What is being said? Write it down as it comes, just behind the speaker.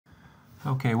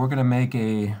Okay, we're going to make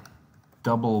a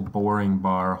double boring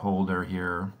bar holder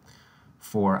here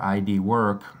for ID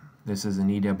work. This is an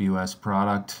EWS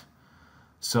product.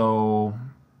 So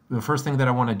the first thing that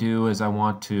I want to do is I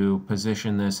want to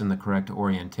position this in the correct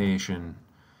orientation.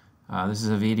 This is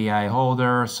a VDI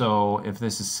holder, so if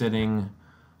this is sitting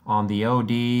on the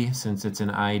OD, since it's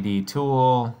an ID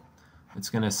tool,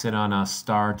 it's going to sit on a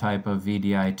star type of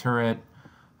VDI turret.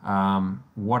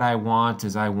 What I want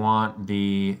is I want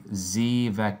the Z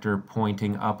vector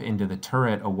pointing up into the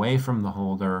turret away from the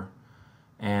holder,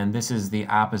 and this is the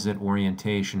opposite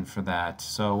orientation for that.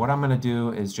 So what I'm going to do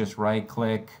is just right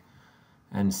click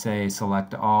and say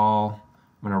select all.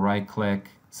 I'm going to right click,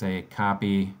 say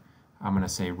copy. I'm going to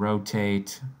say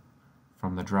rotate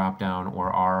from the drop down or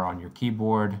R on your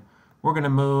keyboard. We're going to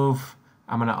move.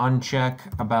 I'm going to uncheck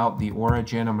about the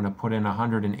origin. I'm going to put in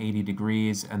 180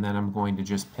 degrees, and then I'm going to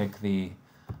just pick the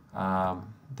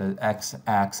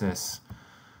x-axis.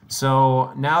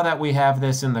 So now that we have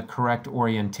this in the correct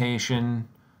orientation,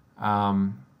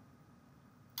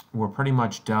 we're pretty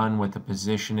much done with the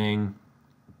positioning.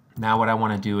 Now what I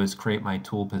want to do is create my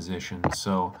tool position.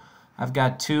 So I've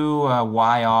got two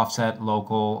Y offset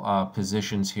local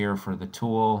positions here for the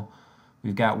tool.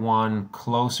 We've got one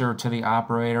closer to the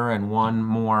operator and one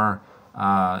more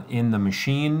in the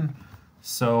machine.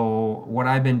 So what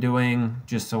I've been doing,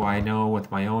 just so I know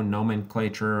with my own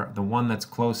nomenclature, the one that's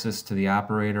closest to the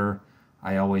operator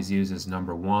I always use as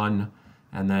number 1.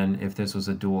 And then if this was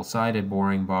a dual-sided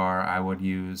boring bar, I would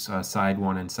use side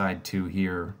 1 and side 2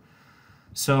 here.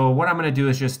 So what I'm going to do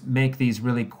is just make these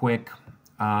really quick.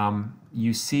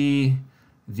 You see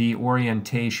the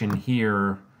orientation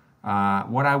here.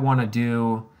 What I want to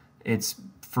do,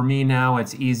 for me now,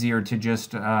 it's easier to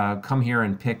just come here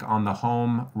and pick on the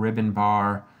home ribbon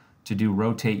bar to do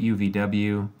rotate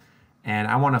UVW. And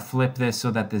I want to flip this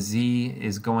so that the Z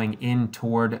is going in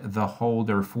toward the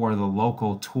holder for the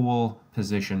local tool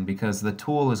position, because the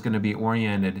tool is going to be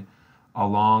oriented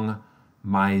along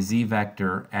my Z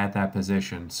vector at that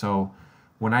position. So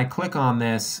when I click on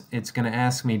this, it's going to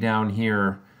ask me down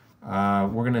here,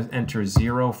 we're going to enter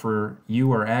 0 for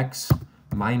U or X,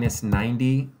 minus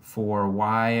 90 for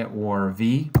Y or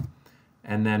V,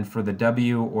 and then for the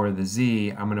W or the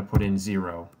Z, I'm going to put in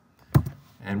 0.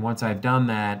 And once I've done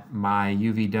that, my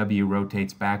UVW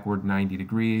rotates backward 90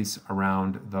 degrees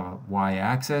around the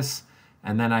Y-axis,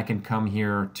 and then I can come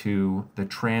here to the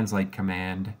translate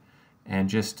command and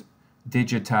just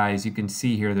digitize. You can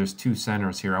see here there's two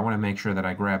centers here. I want to make sure that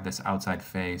I grab this outside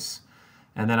face.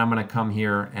 And then I'm going to come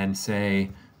here and say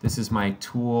this is my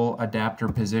tool adapter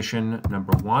position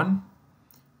number 1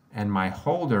 and my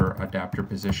holder adapter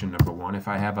position number 1. If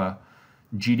I have a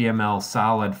GDML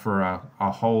solid for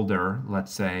a holder,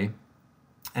 let's say,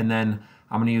 and then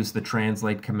I'm going to use the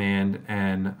translate command,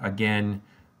 and again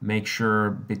make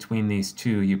sure between these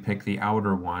two you pick the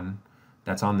outer one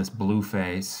that's on this blue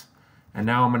face. And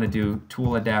now I'm going to do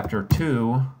tool adapter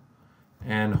 2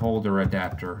 and holder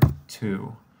adapter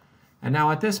 2. And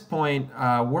now at this point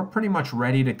we're pretty much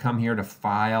ready to come here to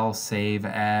File, Save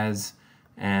As,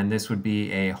 and this would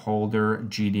be a holder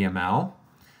GDML.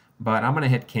 But I'm going to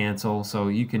hit cancel, so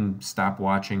you can stop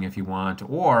watching if you want,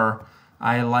 or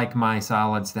I like my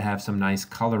solids to have some nice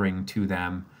coloring to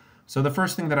them. So the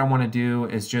first thing that I want to do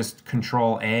is just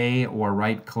Control A or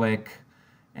right click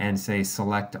and say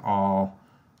select all.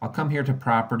 I'll come here to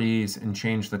properties and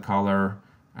change the color.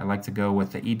 I like to go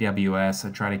with the EWS.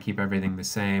 I try to keep everything the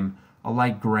same. A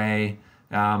light gray.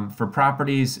 For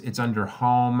properties, it's under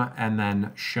home and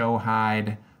then show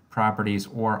hide properties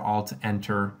or alt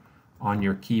enter on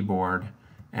your keyboard.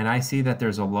 And I see that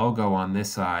there's a logo on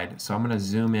this side, so I'm going to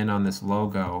zoom in on this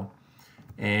logo.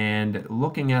 And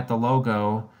looking at the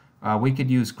logo, we could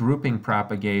use grouping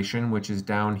propagation, which is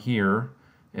down here.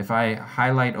 If I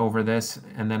highlight over this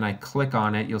and then I click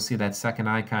on it, you'll see that second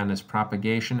icon is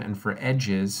propagation, and for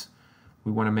edges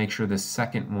we want to make sure the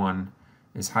second one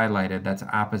is highlighted. That's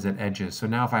opposite edges. So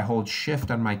now if I hold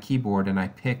shift on my keyboard and I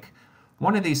pick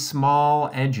one of these small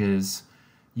edges,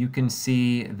 you can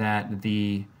see that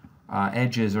the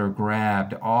edges are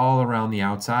grabbed all around the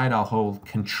outside. I'll hold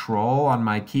Control on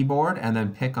my keyboard and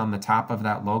then pick on the top of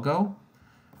that logo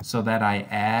so that I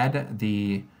add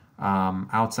the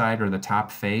outside or the top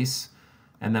face.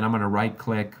 And then I'm going to right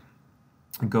click,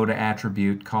 go to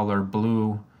Attribute, Color,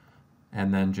 Blue,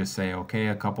 and then just say OK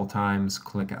a couple times,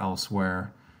 click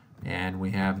elsewhere, and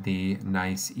we have the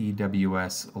nice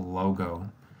EWS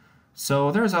logo. So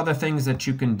there's other things that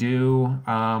you can do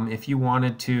if you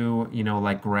wanted to,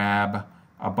 like grab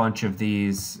a bunch of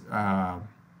these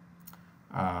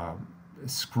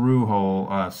screw hole,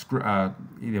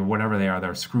 whatever they are,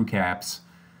 they're screw caps.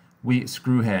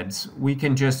 screw heads. We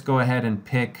can just go ahead and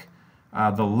pick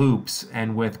the loops,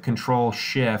 and with Control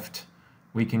Shift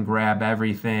we can grab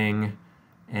everything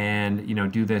and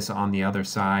do this on the other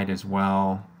side as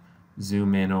well.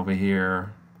 Zoom in over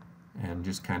here and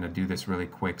just kind of do this really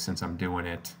quick since I'm doing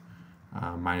it.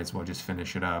 Might as well just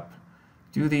finish it up.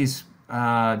 Do these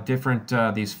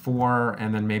these 4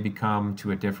 and then maybe come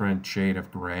to a different shade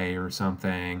of gray or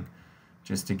something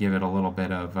just to give it a little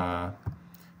bit of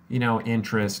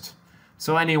interest.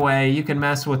 So anyway, you can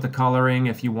mess with the coloring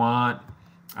if you want.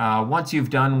 Once you've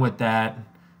done with that,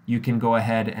 you can go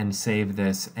ahead and save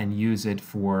this and use it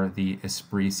for the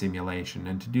ESPRIT simulation.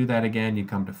 And to do that, again, you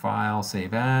come to File,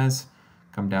 Save As,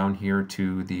 come down here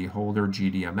to the holder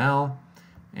GDML,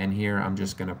 and here I'm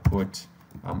just going to put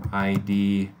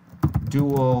ID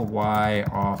dual Y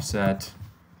offset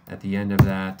at the end of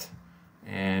that,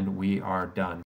 and we are done.